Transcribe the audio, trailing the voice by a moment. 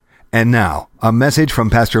And now, a message from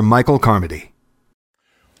Pastor Michael Carmody.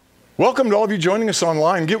 Welcome to all of you joining us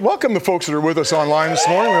online. Welcome the folks that are with us online this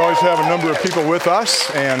morning. We always have a number of people with us,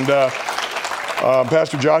 and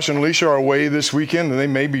Pastor Josh and Alicia are away this weekend, and they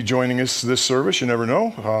may be joining us this service. You never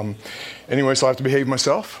know. Anyway, so I have to behave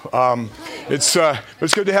myself. It's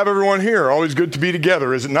good to have everyone here. Always good to be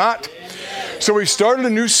together, is it not? So we started a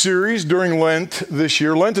new series during Lent this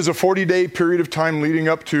year. Lent is a 40-day period of time leading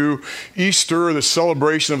up to Easter, the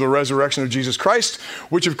celebration of the resurrection of Jesus Christ,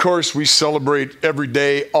 which of course we celebrate every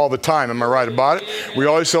day, all the time. Am I right about it? We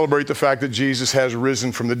always celebrate the fact that Jesus has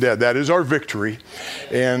risen from the dead. That is our victory.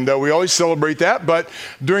 And we always celebrate that. But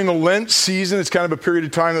during the Lent season, it's kind of a period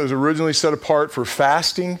of time that was originally set apart for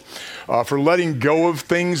fasting, for letting go of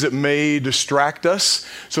things that may distract us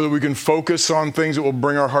so that we can focus on things that will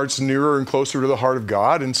bring our hearts nearer and closer to the heart of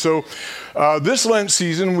God. And so this Lent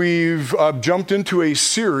season, we've jumped into a new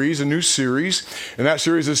series, and that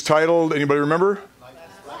series is titled, anybody remember?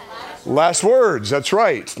 Last Words. That's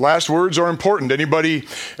right. Last words are important. Anybody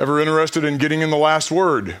ever interested in getting in the last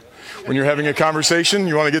word? When you're having a conversation,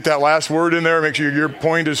 you want to get that last word in there, make sure your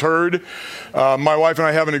point is heard. My wife and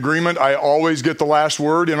I have an agreement. I always get the last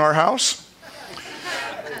word in our house.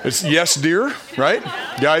 It's yes, dear, right?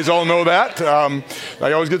 Guys all know that.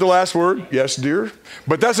 I always get the last word, yes, dear.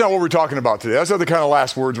 But that's not what we're talking about today. That's not the kind of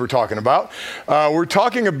last words we're talking about. We're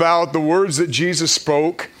talking about the words that Jesus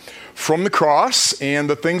spoke from the cross and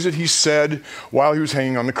the things that he said while he was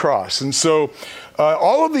hanging on the cross. And so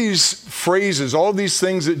all of these phrases, all of these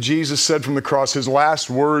things that Jesus said from the cross, his last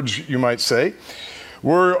words, you might say,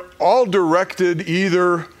 were all directed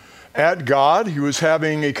either at God. He was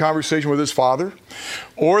having a conversation with his Father,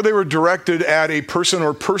 or they were directed at a person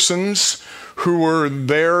or persons who were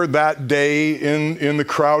there that day in the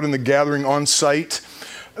crowd, in the gathering on site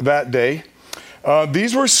that day.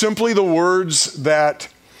 These were simply the words that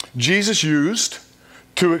Jesus used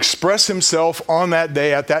to express himself on that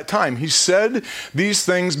day at that time. He said these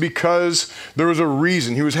things because there was a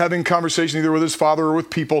reason. He was having conversation either with his Father or with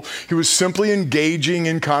people. He was simply engaging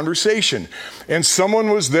in conversation. And someone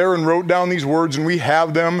was there and wrote down these words, and we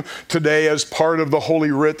have them today as part of the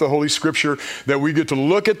Holy Writ, the Holy Scripture, that we get to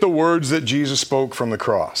look at the words that Jesus spoke from the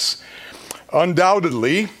cross.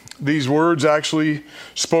 Undoubtedly, these words actually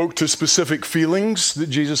spoke to specific feelings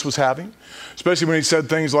that Jesus was having, especially when he said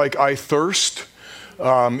things like, I thirst.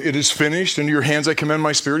 It is finished. Into your hands I commend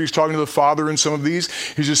my spirit. He's talking to the Father in some of these.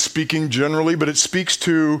 He's just speaking generally, but it speaks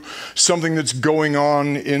to something that's going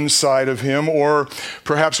on inside of him, or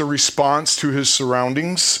perhaps a response to his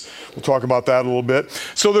surroundings. We'll talk about that a little bit.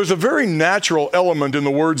 So there's a very natural element in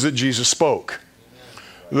the words that Jesus spoke.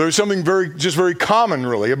 There's something very common,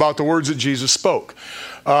 really, about the words that Jesus spoke.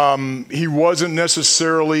 He wasn't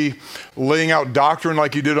necessarily laying out doctrine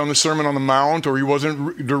like he did on the Sermon on the Mount, or he wasn't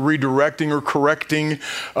redirecting or correcting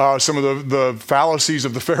some of the fallacies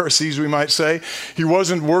of the Pharisees, we might say. He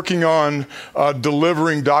wasn't working on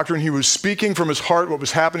delivering doctrine. He was speaking from his heart what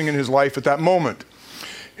was happening in his life at that moment.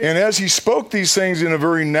 And as he spoke these things in a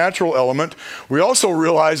very natural element, we also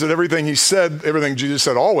realize that everything he said, everything Jesus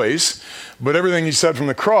said always, but everything he said from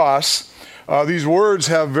the cross, these words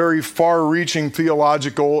have very far-reaching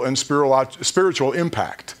theological and spiritual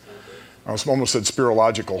impact. I almost said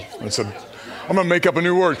spirological. I said, I'm going to make up a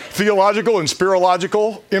new word. Theological and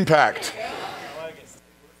spirological impact.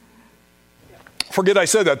 Forget I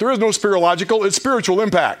said that. There is no spirological, it's spiritual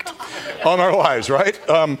impact on our lives, right?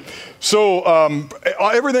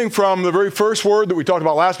 Everything from the very first word that we talked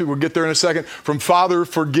about last week, we'll get there in a second, from Father,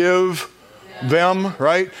 forgive them,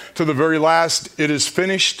 right? To the very last, it is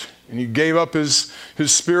finished, and he gave up his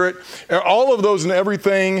spirit. All of those and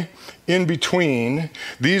everything in between,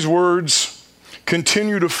 these words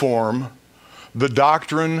continue to form the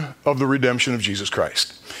doctrine of the redemption of Jesus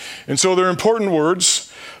Christ. And so they're important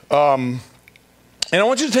words. And I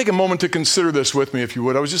want you to take a moment to consider this with me, if you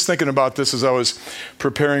would. I was just thinking about this as I was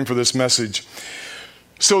preparing for this message.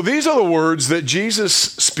 So these are the words that Jesus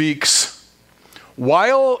speaks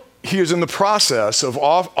while he is in the process of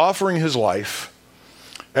offering his life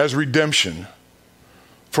as redemption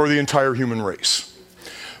for the entire human race.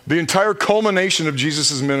 The entire culmination of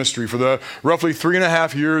Jesus' ministry for the roughly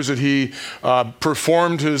 3.5 years that he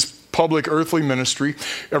performed his public earthly ministry,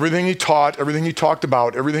 everything he taught, everything he talked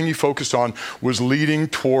about, everything he focused on was leading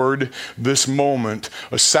toward this moment,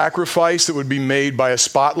 a sacrifice that would be made by a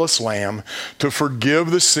spotless lamb to forgive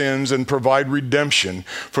the sins and provide redemption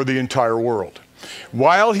for the entire world.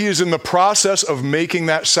 While he is in the process of making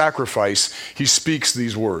that sacrifice, he speaks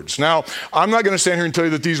these words. Now, I'm not going to stand here and tell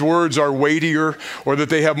you that these words are weightier or that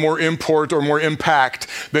they have more import or more impact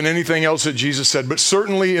than anything else that Jesus said, but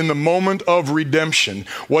certainly in the moment of redemption,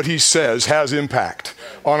 what he says has impact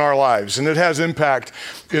on our lives, and it has impact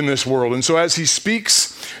in this world. And so as he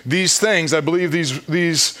speaks these things, I believe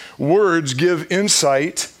these words give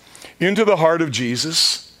insight into the heart of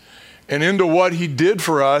Jesus and into what he did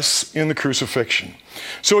for us in the crucifixion.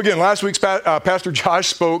 So again, last week's Pastor Josh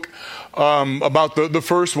spoke about the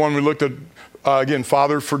first one. We looked at, again,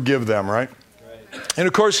 Father, forgive them, right? And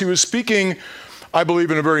of course, he was speaking, I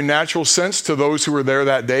believe, in a very natural sense to those who were there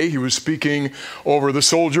that day. He was speaking over the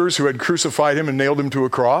soldiers who had crucified him and nailed him to a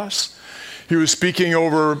cross. He was speaking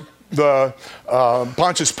over the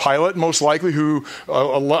Pontius Pilate, most likely, who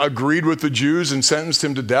agreed with the Jews and sentenced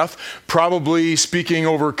him to death, probably speaking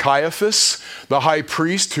over Caiaphas, the high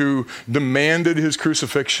priest who demanded his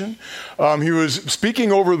crucifixion. He was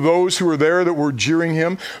speaking over those who were there that were jeering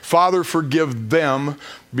him. Father, forgive them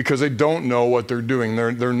because they don't know what they're doing.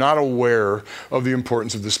 They're not aware of the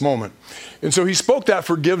importance of this moment. And so he spoke that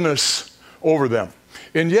forgiveness over them.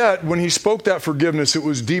 And yet, when he spoke that forgiveness, it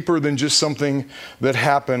was deeper than just something that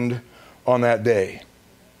happened on that day.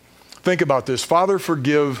 Think about this. Father,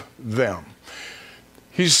 forgive them.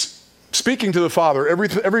 He's speaking to the Father.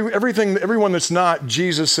 Everyone that's not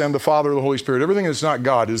Jesus and the Father, the Holy Spirit, everything that's not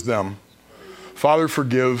God is them. Father,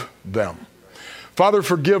 forgive them. Father,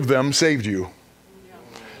 forgive them saved you.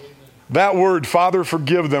 That word, Father,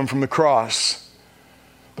 forgive them, from the cross.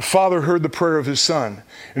 The Father heard the prayer of his Son,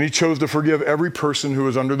 and he chose to forgive every person who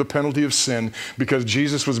was under the penalty of sin because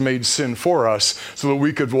Jesus was made sin for us so that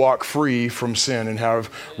we could walk free from sin and have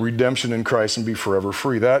redemption in Christ and be forever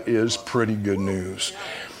free. That is pretty good news.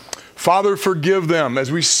 Father, forgive them.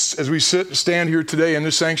 As we stand here today in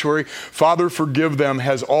this sanctuary, Father, forgive them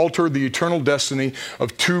has altered the eternal destiny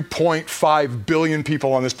of 2.5 billion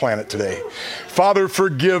people on this planet today. Father,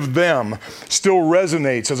 forgive them still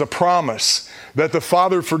resonates as a promise that the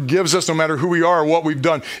Father forgives us no matter who we are or what we've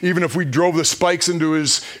done. Even if we drove the spikes into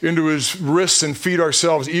his wrists and feet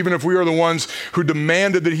ourselves, even if we are the ones who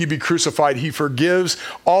demanded that he be crucified, he forgives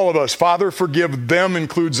all of us. Father, forgive them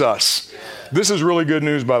includes us. This is really good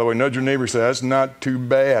news, by the way. Nudge your neighbor, say, that's not too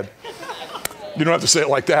bad. You don't have to say it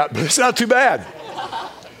like that, but it's not too bad.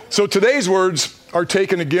 So today's words are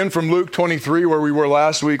taken again from Luke 23, where we were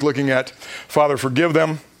last week looking at Father, forgive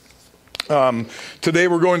them. Today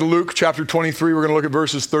we're going to Luke chapter 23. We're going to look at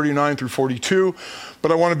verses 39 through 42.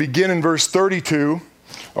 But I want to begin in verse 32.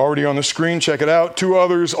 Already on the screen, check it out. Two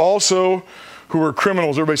others also who were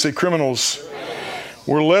criminals, everybody say criminals,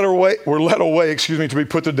 were led away, to be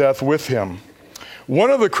put to death with him. One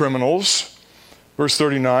of the criminals, verse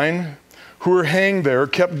 39, who were hanged there,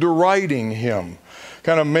 kept deriding him,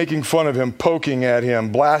 kind of making fun of him, poking at him,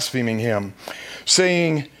 blaspheming him,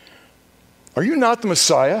 saying, "Are you not the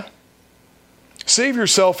Messiah? Save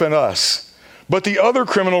yourself and us." But the other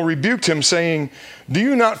criminal rebuked him, saying, "Do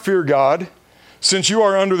you not fear God, since you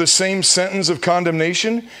are under the same sentence of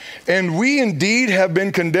condemnation? And we indeed have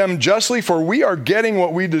been condemned justly, for we are getting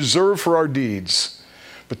what we deserve for our deeds.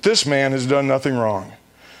 But this man has done nothing wrong."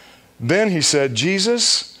 Then he said,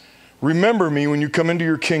 "Jesus, remember me when you come into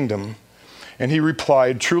your kingdom." And he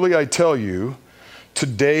replied, "Truly I tell you,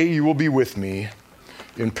 today you will be with me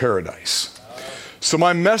in paradise." So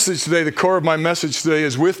my message today, the core of my message today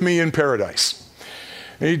is with me in paradise.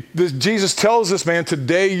 Jesus tells this man,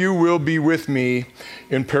 today you will be with me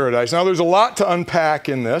in paradise. Now there's a lot to unpack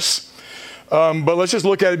in this, but let's just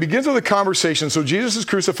look at it. It begins with a conversation. So Jesus is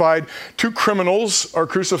crucified. Two criminals are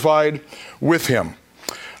crucified with him.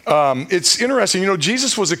 It's interesting,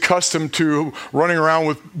 Jesus was accustomed to running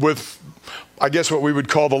around with, I guess what we would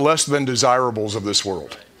call the less than desirables of this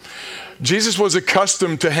world. Jesus was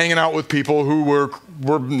accustomed to hanging out with people who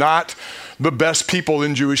were not the best people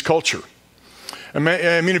in Jewish culture. I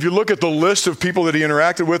mean, if you look at the list of people that he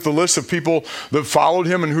interacted with, the list of people that followed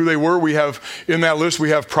him and who they were, in that list, we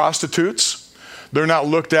have prostitutes. They're not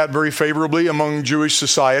looked at very favorably among Jewish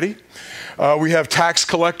society. We have tax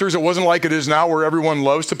collectors. It wasn't like it is now where everyone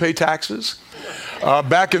loves to pay taxes.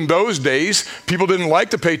 Back in those days, people didn't like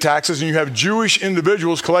to pay taxes, and you have Jewish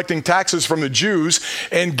individuals collecting taxes from the Jews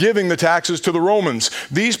and giving the taxes to the Romans.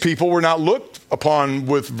 These people were not looked upon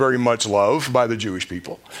with very much love by the Jewish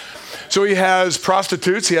people. So he has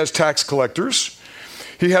prostitutes, he has tax collectors,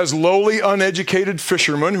 he has lowly, uneducated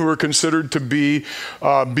fishermen who are considered to be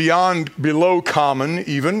below common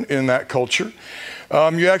even in that culture.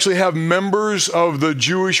 You actually have members of the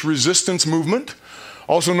Jewish resistance movement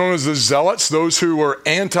also known as the Zealots, those who were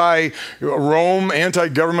anti-Rome,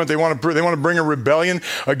 anti-government. They want to bring a rebellion.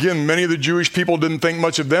 Again, many of the Jewish people didn't think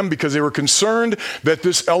much of them because they were concerned that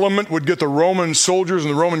this element would get the Roman soldiers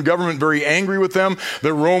and the Roman government very angry with them,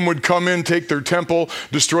 that Rome would come in, take their temple,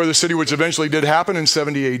 destroy the city, which eventually did happen in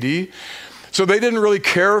 70 AD. So they didn't really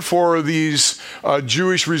care for these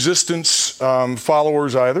Jewish resistance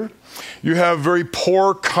followers either. You have very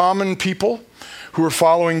poor, common people who were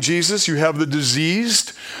following Jesus. You have the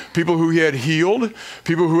diseased, people who he had healed,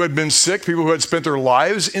 people who had been sick, people who had spent their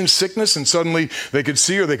lives in sickness and suddenly they could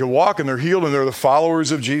see or they could walk and they're healed and they're the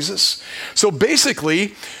followers of Jesus. So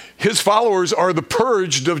basically, his followers are the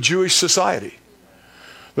purged of Jewish society.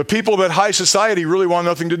 The people that high society really want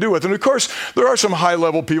nothing to do with. And of course, there are some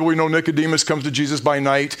high-level people. We know Nicodemus comes to Jesus by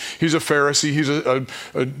night. He's a Pharisee. He's a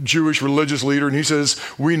Jewish religious leader. And he says,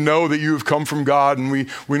 we know that you have come from God and we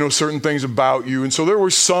know certain things about you. And so there were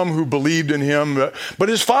some who believed in him. But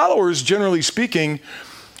his followers, generally speaking,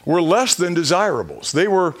 were less than desirables. They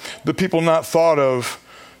were the people not thought of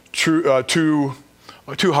too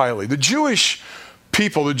highly. The Jewish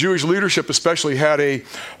people, the Jewish leadership especially, had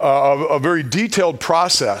a very detailed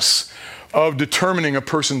process of determining a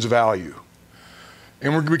person's value.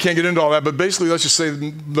 And we can't get into all that, but basically let's just say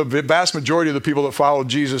the vast majority of the people that followed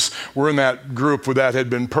Jesus were in that group where that had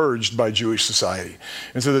been purged by Jewish society.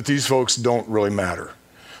 And so that these folks don't really matter.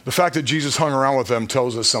 The fact that Jesus hung around with them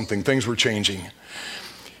tells us something. Things were changing.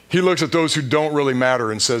 He looks at those who don't really matter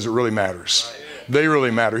and says it really matters. They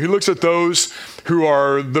really matter. He looks at those who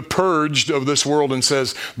are the purged of this world and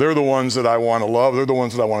says, they're the ones that I want to love. They're the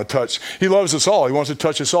ones that I want to touch. He loves us all. He wants to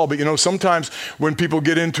touch us all. But you know, sometimes when people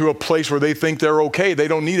get into a place where they think they're okay, they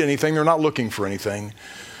don't need anything. They're not looking for anything.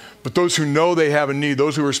 But those who know they have a need,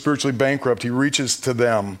 those who are spiritually bankrupt, he reaches to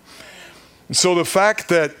them. And so the fact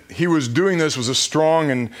that he was doing this was a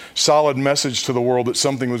strong and solid message to the world that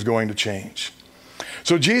something was going to change.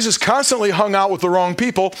 So Jesus constantly hung out with the wrong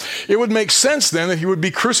people. It would make sense then that he would be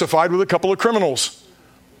crucified with a couple of criminals.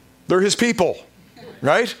 They're his people,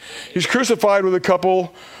 right? He's crucified with a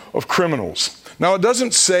couple of criminals. Now, it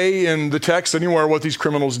doesn't say in the text anywhere what these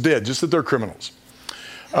criminals did, just that they're criminals.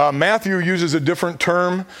 Matthew uses a different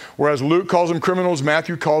term, whereas Luke calls them criminals,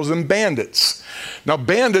 Matthew calls them bandits. Now,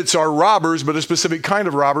 bandits are robbers, but a specific kind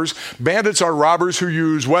of robbers. Bandits are robbers who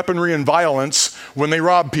use weaponry and violence when they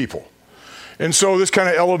rob people. And so this kind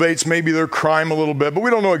of elevates maybe their crime a little bit, but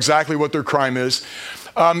we don't know exactly what their crime is.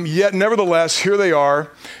 Yet, nevertheless, here they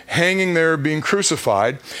are, hanging there, being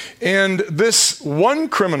crucified. And this one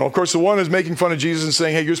criminal, of course, the one is making fun of Jesus and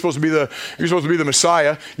saying, hey, you're supposed to be the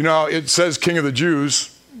Messiah. You know, it says King of the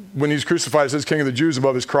Jews. When he's crucified, it says King of the Jews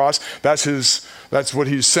above his cross. That's what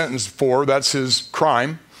he's sentenced for. That's his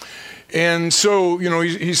crime. And so, you know,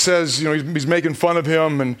 he says, you know, he's making fun of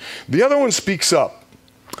him. And the other one speaks up.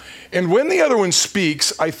 And when the other one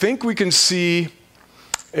speaks, I think we can see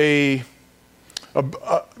we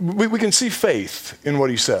can see faith in what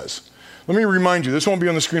he says. Let me remind you, this won't be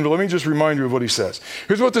on the screen, but let me just remind you of what he says.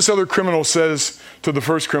 Here's what this other criminal says to the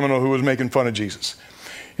first criminal who was making fun of Jesus.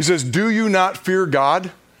 He says, do you not fear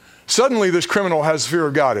God? Suddenly this criminal has fear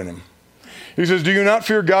of God in him. He says, do you not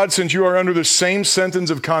fear God since you are under the same sentence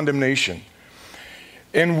of condemnation?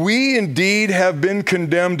 And we indeed have been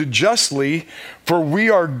condemned justly, for we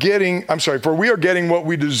are getting what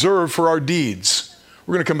we deserve for our deeds.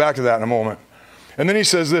 We're going to come back to that in a moment. And then he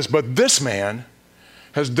says this, but this man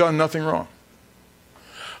has done nothing wrong.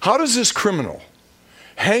 How does this criminal,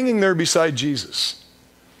 hanging there beside Jesus,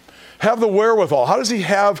 have the wherewithal? How does he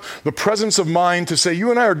have the presence of mind to say,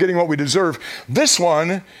 you and I are getting what we deserve? This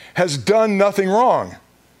one has done nothing wrong.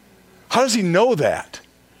 How does he know that?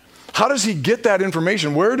 How does he get that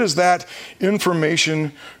information? Where does that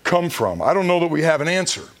information come from? I don't know that we have an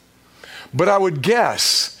answer. But I would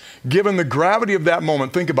guess, given the gravity of that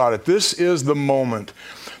moment, think about it. This is the moment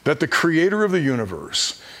that the creator of the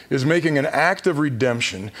universe is making an act of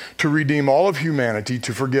redemption to redeem all of humanity,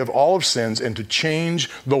 to forgive all of sins, and to change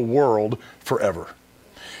the world forever.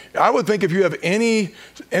 I would think if you have any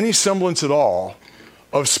semblance at all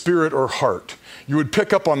of spirit or heart, you would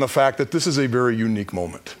pick up on the fact that this is a very unique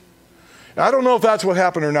moment. Now, I don't know if that's what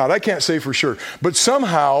happened or not. I can't say for sure. But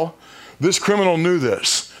somehow, this criminal knew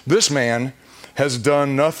this. This man has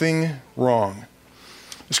done nothing wrong.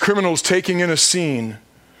 This criminal is taking in a scene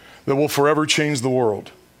that will forever change the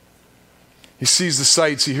world. He sees the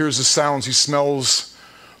sights, he hears the sounds, he smells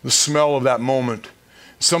the smell of that moment.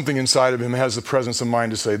 Something inside of him has the presence of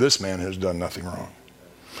mind to say, this man has done nothing wrong.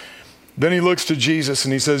 Then he looks to Jesus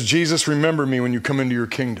and he says, Jesus, remember me when you come into your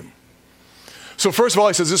kingdom. So first of all,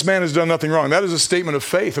 he says, this man has done nothing wrong. That is a statement of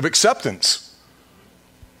faith, of acceptance.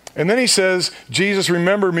 And then he says, Jesus,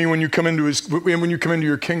 remember me when you come into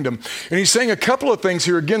your kingdom. And he's saying a couple of things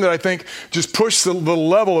here again that I think just push the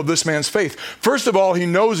level of this man's faith. First of all, he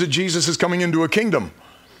knows that Jesus is coming into a kingdom.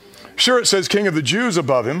 Sure, it says King of the Jews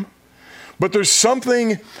above him, but there's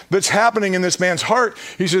something that's happening in this man's heart.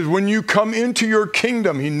 He says, when you come into your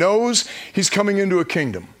kingdom, he knows he's coming into a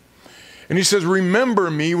kingdom. And he says, remember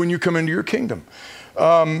me when you come into your kingdom.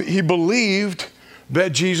 He believed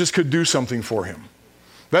that Jesus could do something for him.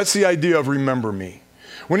 That's the idea of remember me.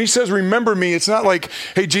 When he says remember me, it's not like,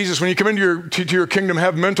 hey, Jesus, when you come into your kingdom,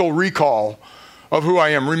 have mental recall of who I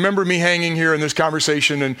am. Remember me hanging here in this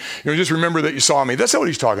conversation and just remember that you saw me. That's not what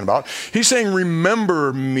he's talking about. He's saying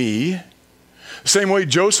remember me. Same way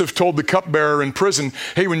Joseph told the cupbearer in prison,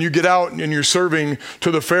 hey, when you get out and you're serving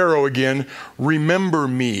to the Pharaoh again, remember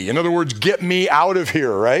me. In other words, get me out of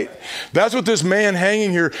here, right? That's what this man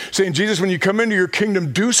hanging here saying, Jesus, when you come into your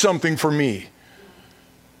kingdom, do something for me.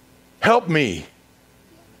 Help me.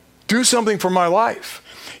 Do something for my life.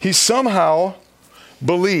 He somehow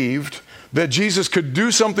believed that Jesus could do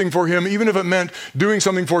something for him, even if it meant doing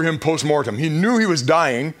something for him post-mortem. He knew he was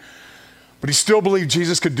dying, but he still believed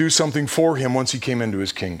Jesus could do something for him once he came into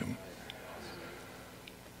his kingdom.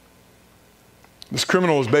 This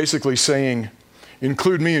criminal is basically saying,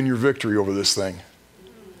 include me in your victory over this thing.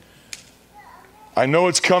 I know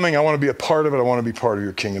it's coming. I want to be a part of it. I want to be part of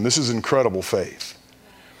your kingdom. This is incredible faith.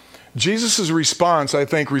 Jesus' response, I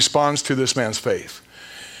think, responds to this man's faith.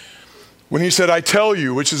 When he said, I tell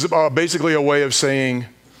you, which is basically a way of saying,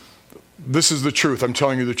 this is the truth. I'm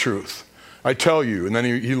telling you the truth. I tell you. And then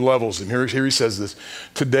he levels him. Here he says this,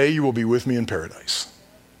 today you will be with me in paradise.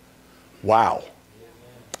 Wow.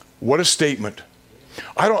 What a statement.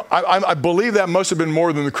 I believe that must have been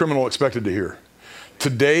more than the criminal expected to hear.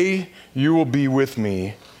 Today you will be with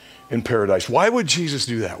me in paradise. Why would Jesus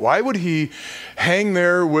do that? Why would he hang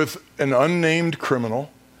there with an unnamed criminal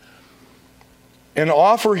and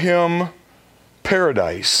offer him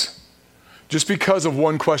paradise just because of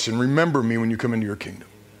one question? Remember me when you come into your kingdom.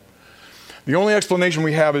 The only explanation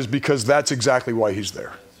we have is because that's exactly why he's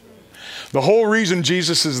there. The whole reason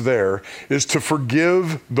Jesus is there is to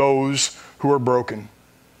forgive those who are broken,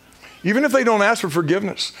 even if they don't ask for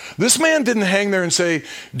forgiveness. This man didn't hang there and say,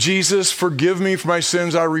 Jesus, forgive me for my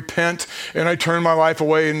sins. I repent and I turn my life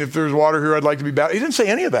away. And if there's water here, I'd like to be baptized. He didn't say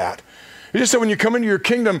any of that. He just said, when you come into your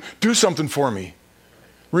kingdom, do something for me.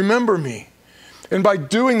 Remember me. And by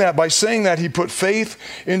doing that, by saying that, he put faith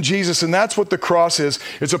in Jesus. And that's what the cross is.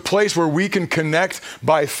 It's a place where we can connect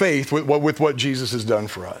by faith with what Jesus has done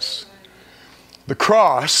for us. The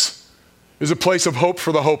cross is a place of hope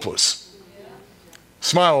for the hopeless.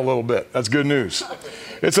 Smile a little bit. That's good news.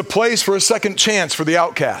 It's a place for a second chance for the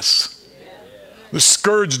outcasts. The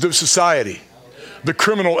scourged of society. The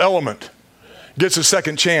criminal element gets a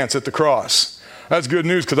second chance at the cross. That's good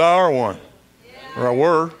news because I are one. Or I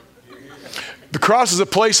were. The cross is a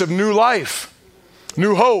place of new life,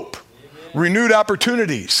 new hope, renewed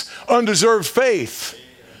opportunities, undeserved faith.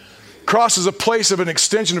 Cross is a place of an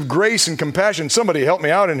extension of grace and compassion. Somebody help me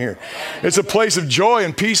out in here. It's a place of joy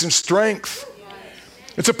and peace and strength.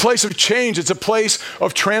 It's a place of change. It's a place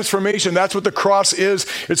of transformation. That's what the cross is.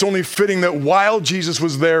 It's only fitting that while Jesus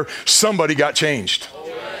was there, somebody got changed.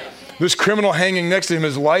 This criminal hanging next to him,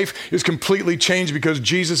 his life is completely changed because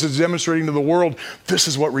Jesus is demonstrating to the world, this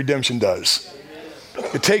is what redemption does.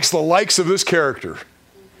 It takes the likes of this character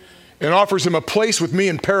and offers him a place with me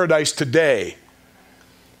in paradise today.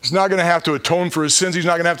 He's not going to have to atone for his sins. He's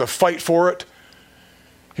not going to have to fight for it.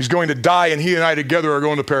 He's going to die, and he and I together are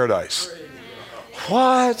going to paradise.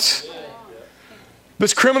 What?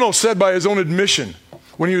 This criminal said by his own admission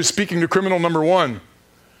when he was speaking to criminal number one,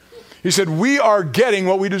 he said, we are getting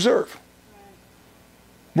what we deserve.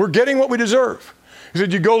 We're getting what we deserve. He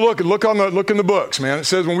said, you go look in the books, man. It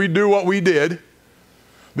says when we do what we did,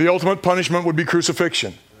 the ultimate punishment would be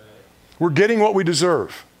crucifixion. We're getting what we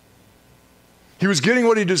deserve. He was getting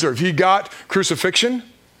what he deserved. He got crucifixion.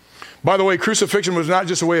 By the way, crucifixion was not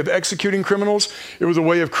just a way of executing criminals. It was a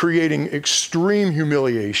way of creating extreme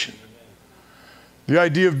humiliation. The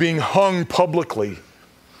idea of being hung publicly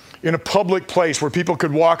in a public place where people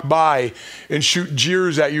could walk by and shoot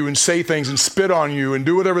jeers at you and say things and spit on you and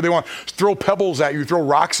do whatever they want, throw pebbles at you, throw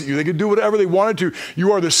rocks at you. They could do whatever they wanted to.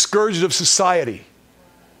 You are the scourge of society.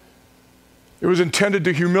 It was intended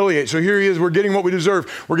to humiliate. So here he is, we're getting what we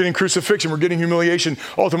deserve. We're getting crucifixion, we're getting humiliation.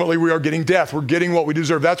 Ultimately, we are getting death. We're getting what we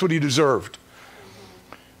deserve. That's what he deserved.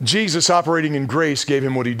 Jesus, operating in grace, gave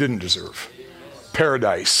him what he didn't deserve.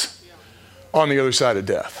 Paradise on the other side of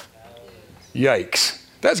death. Yikes.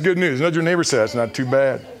 That's good news. Nudge your neighbor, say that's not too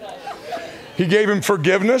bad. He gave him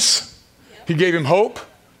forgiveness. He gave him hope.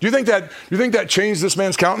 Do you think that changed this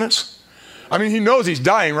man's countenance? I mean, he knows he's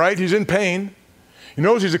dying, right? He's in pain. He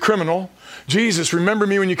knows he's a criminal. Jesus, remember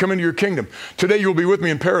me when you come into your kingdom. Today you will be with me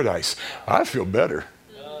in paradise. I feel better.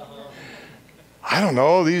 I don't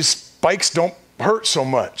know, these spikes don't hurt so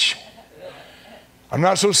much. I'm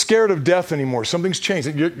not so scared of death anymore. Something's changed.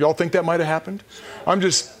 Y'all think that might have happened? I'm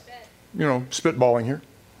just, spitballing here.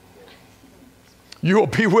 You will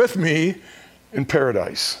be with me in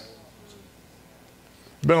paradise.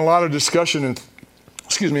 There's been a lot of discussion in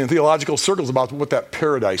theological circles about what that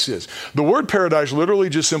paradise is. The word paradise literally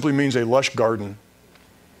just simply means a lush garden.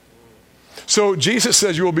 So Jesus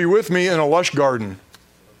says, you will be with me in a lush garden.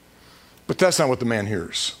 But that's not what the man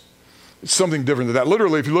hears. It's something different than that.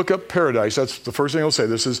 Literally, if you look up paradise, that's the first thing he'll say.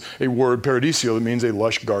 This is a word, paradisio, that means a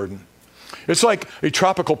lush garden. It's like a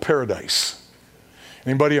tropical paradise.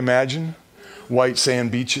 Anybody imagine? White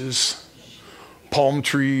sand beaches, palm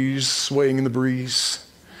trees swaying in the breeze,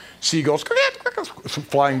 seagulls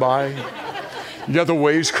flying by. You got the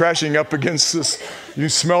waves crashing up against this. You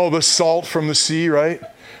smell the salt from the sea, right?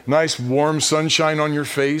 Nice warm sunshine on your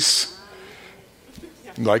face.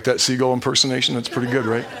 You like that seagull impersonation? That's pretty good,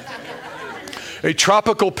 right? A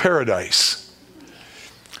tropical paradise.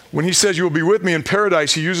 When he says you will be with me in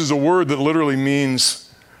paradise, he uses a word that literally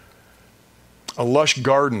means a lush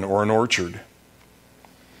garden or an orchard.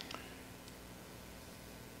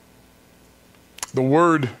 The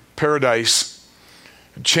word paradise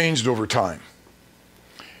changed over time.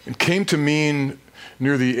 It came to mean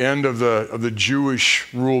near the end of the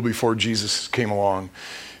Jewish rule before Jesus came along.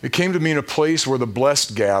 It came to mean a place where the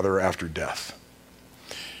blessed gather after death.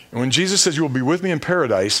 And when Jesus says you will be with me in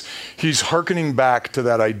paradise, he's hearkening back to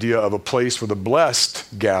that idea of a place where the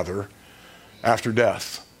blessed gather after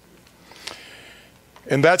death.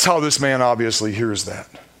 And that's how this man obviously hears that.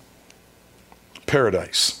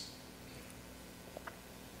 Paradise.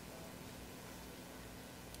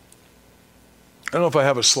 I don't know if I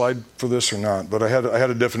have a slide for this or not, but I had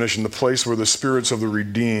a definition, the place where the spirits of the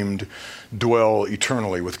redeemed dwell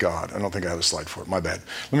eternally with God. I don't think I have a slide for it, my bad.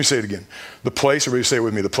 Let me say it again. The place, everybody say it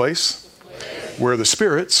with me, the place where the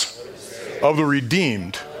spirits of the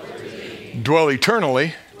redeemed dwell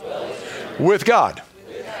eternally with God.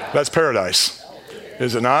 That's paradise,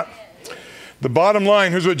 is it not? The bottom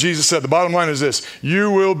line, here's what Jesus said. The bottom line is this.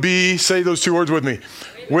 You will be, say those two words with me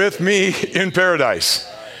in paradise.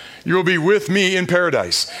 You will be with me in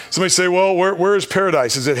paradise. Somebody say, well, where is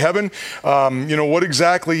paradise? Is it heaven? What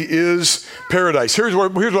exactly is paradise? Here's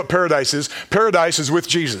what paradise is. Paradise is with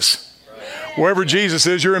Jesus. Wherever Jesus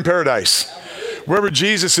is, you're in paradise. Wherever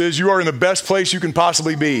Jesus is, you are in the best place you can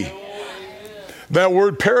possibly be. That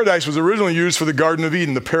word paradise was originally used for the Garden of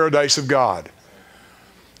Eden, the paradise of God.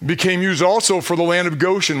 Became used also for the land of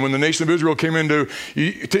Goshen. When the nation of Israel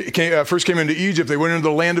first came into Egypt, they went into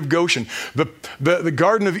the land of Goshen. The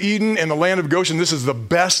Garden of Eden and the land of Goshen, this is the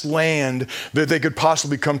best land that they could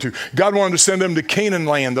possibly come to. God wanted to send them to Canaan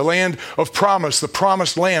land, the land of promise, the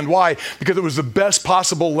promised land. Why? Because it was the best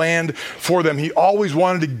possible land for them. He always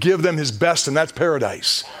wanted to give them his best, and that's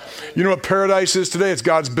paradise. You know what paradise is today? It's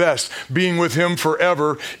God's best, being with him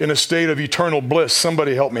forever in a state of eternal bliss.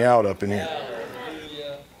 Somebody help me out up in here.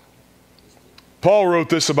 Paul wrote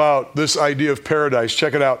this about this idea of paradise.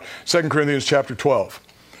 Check it out, 2 Corinthians chapter 12.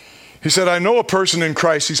 He said, I know a person in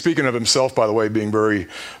Christ. He's speaking of himself, by the way, being very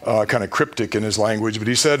kind of cryptic in his language. But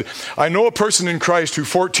he said, I know a person in Christ who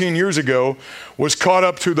 14 years ago was caught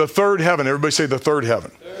up to the third heaven. Everybody say the third heaven.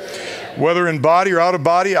 Whether in body or out of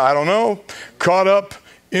body, I don't know. Caught up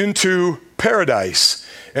into paradise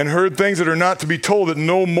and heard things that are not to be told that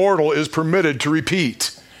no mortal is permitted to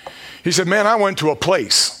repeat. He said, man, I went to a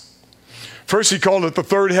place. First he called it the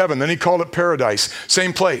third heaven, then he called it paradise,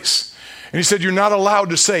 same place. And he said, you're not allowed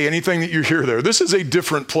to say anything that you hear there. This is a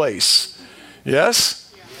different place.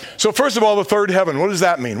 Yes? So first of all, the third heaven, what does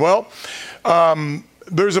that mean? Well,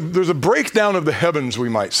 there's a breakdown of the heavens, we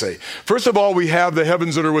might say. First of all, we have the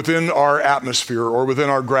heavens that are within our atmosphere or within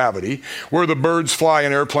our gravity, where the birds fly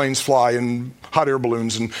and airplanes fly and hot air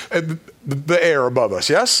balloons and the air above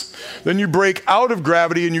us, yes? Then you break out of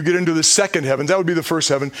gravity and you get into the second heavens. That would be the first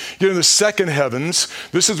heaven. You get into the second heavens.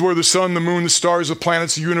 This is where the sun, the moon, the stars, the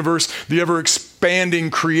planets, the universe, the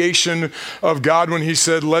ever-expanding creation of God, when he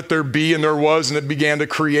said, let there be, and there was, and it began to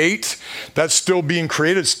create. That's still being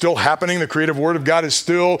created. It's still happening. The creative word of God is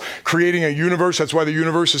still creating a universe. That's why the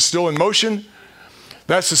universe is still in motion.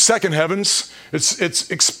 That's the second heavens.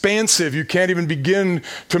 It's expansive. You can't even begin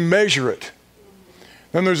to measure it.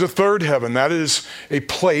 Then there's a third heaven. That is a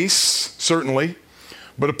place, certainly,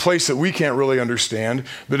 but a place that we can't really understand,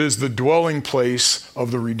 that is the dwelling place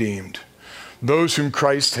of the redeemed. those whom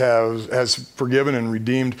Christ has forgiven and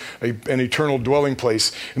redeemed, an eternal dwelling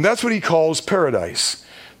place. And that's what he calls paradise,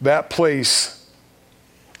 that place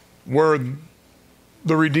where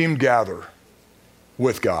the redeemed gather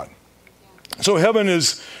with God. So heaven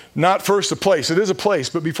is not first a place. It is a place,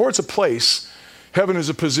 but before it's a place, heaven is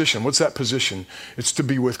a position. What's that position? It's to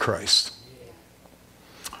be with Christ.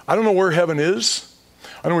 I don't know where heaven is.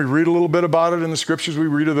 I know we read a little bit about it in the scriptures. We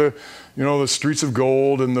read of the streets of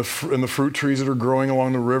gold and the fruit trees that are growing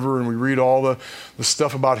along the river, and we read all the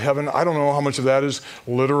stuff about heaven. I don't know how much of that is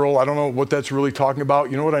literal. I don't know what that's really talking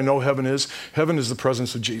about. You know what I know heaven is? Heaven is the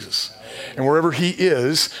presence of Jesus. And wherever he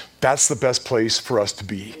is, that's the best place for us to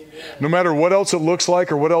be. No matter what else it looks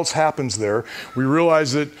like or what else happens there, we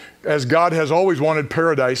realize that as God has always wanted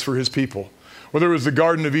paradise for his people, whether it was the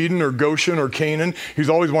Garden of Eden or Goshen or Canaan, he's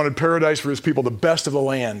always wanted paradise for his people, the best of the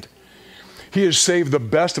land. He has saved the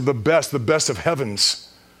best of the best of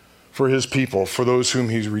heavens for his people, for those whom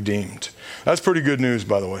he's redeemed. That's pretty good news,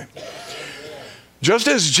 by the way. Just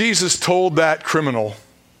as Jesus told that criminal,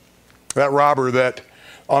 that robber, that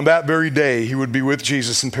on that very day he would be with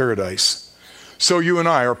Jesus in paradise, so you and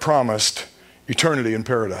I are promised eternity in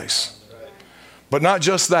paradise. But not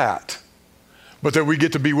just that, but that we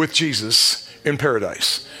get to be with Jesus in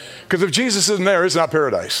paradise. Because if Jesus isn't there, it's not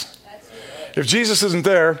paradise. If Jesus isn't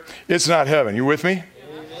there, it's not heaven. You with me?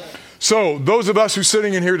 So those of us who are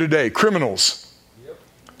sitting in here today, criminals,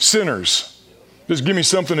 sinners, just give me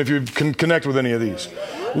something if you can connect with any of these.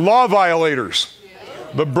 Law violators,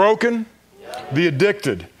 the broken, the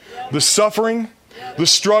addicted, the suffering, the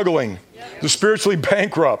struggling, the spiritually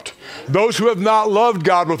bankrupt, those who have not loved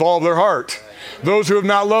God with all their heart, those who have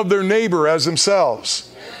not loved their neighbor as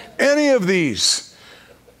themselves. Any of these,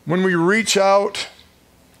 when we reach out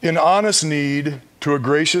in honest need to a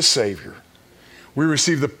gracious Savior, we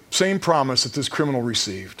receive the same promise that this criminal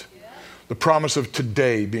received. The promise of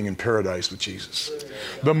today being in paradise with Jesus.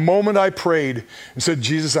 The moment I prayed and said,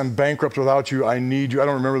 Jesus, I'm bankrupt without you. I need you. I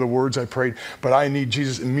don't remember the words I prayed, but I need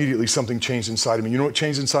Jesus. Immediately something changed inside of me. You know what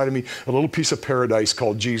changed inside of me? A little piece of paradise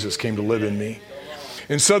called Jesus came to live in me.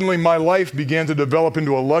 And suddenly my life began to develop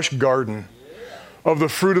into a lush garden of the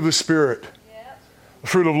fruit of the Spirit. The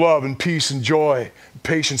fruit of love and peace and joy, and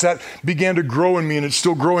patience. That began to grow in me, and it's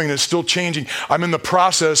still growing and it's still changing. I'm in the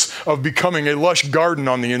process of becoming a lush garden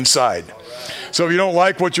on the inside. So if you don't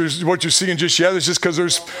like what you're seeing just yet, it's just because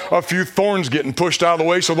there's a few thorns getting pushed out of the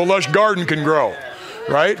way so the lush garden can grow,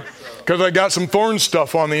 right? Because I got some thorn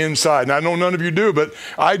stuff on the inside, and I know none of you do, but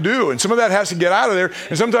I do. And some of that has to get out of there,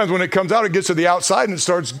 and sometimes when it comes out, it gets to the outside and it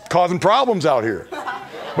starts causing problems out here.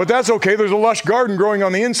 But that's okay. There's a lush garden growing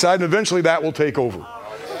on the inside, and eventually that will take over.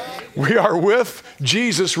 We are with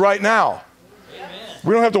Jesus right now.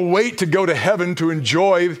 We don't have to wait to go to heaven to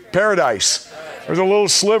enjoy paradise. There's a little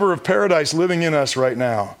sliver of paradise living in us right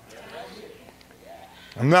now.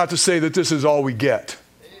 I'm not to say that this is all we get.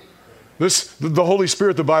 The Holy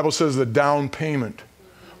Spirit, the Bible says, is the down payment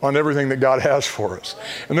on everything that God has for us.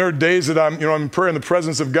 And there are days that I'm in prayer in the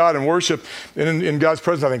presence of God and worship, and in God's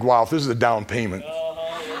presence, I think, wow, if this is a down payment.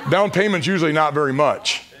 Down payment's usually not very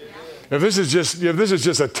much. If this is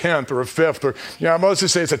just a tenth or a fifth, or let's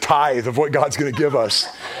just say it's a tithe of what God's going to give us,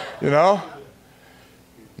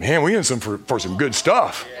 man, we in for some good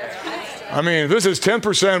stuff. I mean, if this is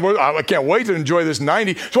 10%, I can't wait to enjoy this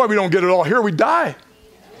 90. That's why we don't get it all here. We die.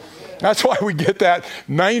 That's why we get that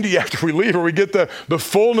 90 after we leave, or we get the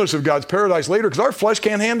fullness of God's paradise later, because our flesh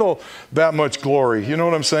can't handle that much glory. You know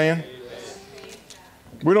what I'm saying?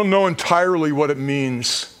 We don't know entirely what it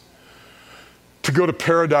means to go to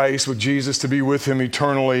paradise with Jesus, to be with him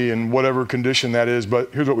eternally in whatever condition that is.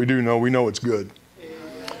 But here's what we do know. We know it's good.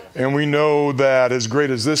 And we know that as great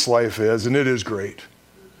as this life is, and it is great,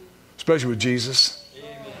 especially with Jesus,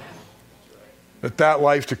 that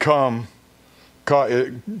life to come,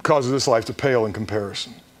 it causes this life to pale in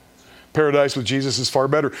comparison. Paradise with Jesus is far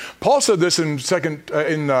better. Paul said this in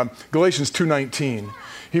Galatians 2:19.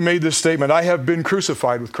 He made this statement, I have been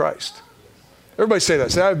crucified with Christ. Everybody say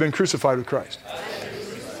that. Say, I have been crucified with Christ.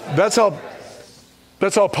 That's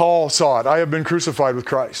how Paul saw it. I have been crucified with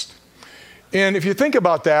Christ. And if you think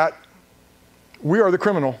about that, we are the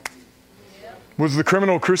criminal. Was the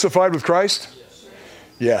criminal crucified with Christ?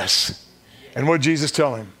 Yes. And what did Jesus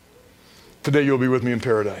tell him? Today you'll be with me in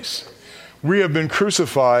paradise. We have been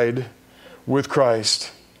crucified with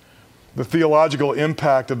Christ. The theological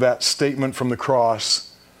impact of that statement from the cross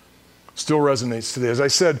still resonates today. As I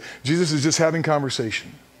said, Jesus is just having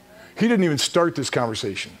conversation. He didn't even start this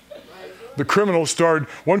conversation. One criminal started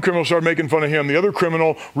making fun of him. The other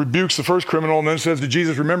criminal rebukes the first criminal and then says to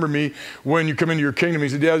Jesus, remember me when you come into your kingdom. He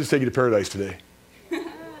said, yeah, I'll just take you to paradise today.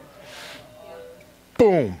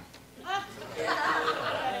 Boom.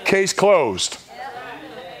 Case closed.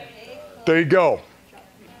 There you go.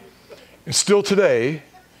 And still today,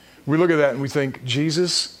 we look at that and we think,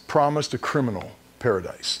 Jesus promised a criminal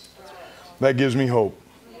paradise. That gives me hope.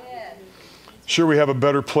 Sure, we have a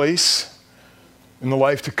better place in the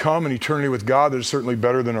life to come, an eternity with God that is certainly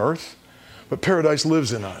better than earth. But paradise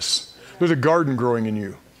lives in us. There's a garden growing in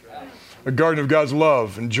you. A garden of God's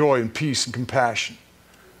love and joy and peace and compassion.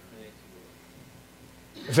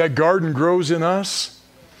 If that garden grows in us,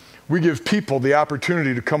 we give people the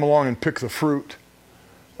opportunity to come along and pick the fruit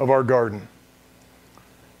of our garden.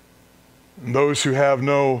 And those who have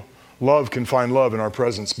no love can find love in our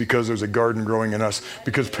presence because there's a garden growing in us,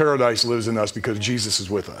 because paradise lives in us, because Jesus is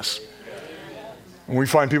with us. When we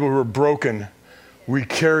find people who are broken, we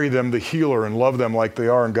carry them, the healer, and love them like they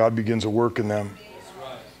are, and God begins a work in them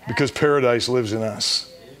because paradise lives in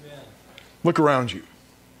us. Look around you.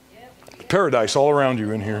 Paradise all around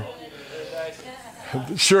you in here.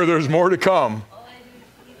 Sure, there's more to come.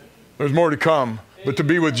 There's more to come, but to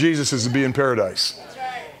be with Jesus is to be in paradise.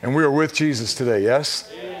 And we are with Jesus today, yes?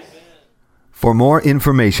 For more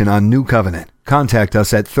information on New Covenant, contact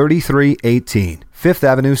us at 3318 5th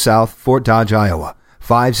Avenue South, Fort Dodge, Iowa,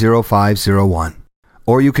 50501.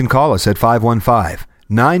 Or you can call us at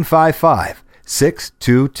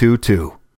 515-955-6222.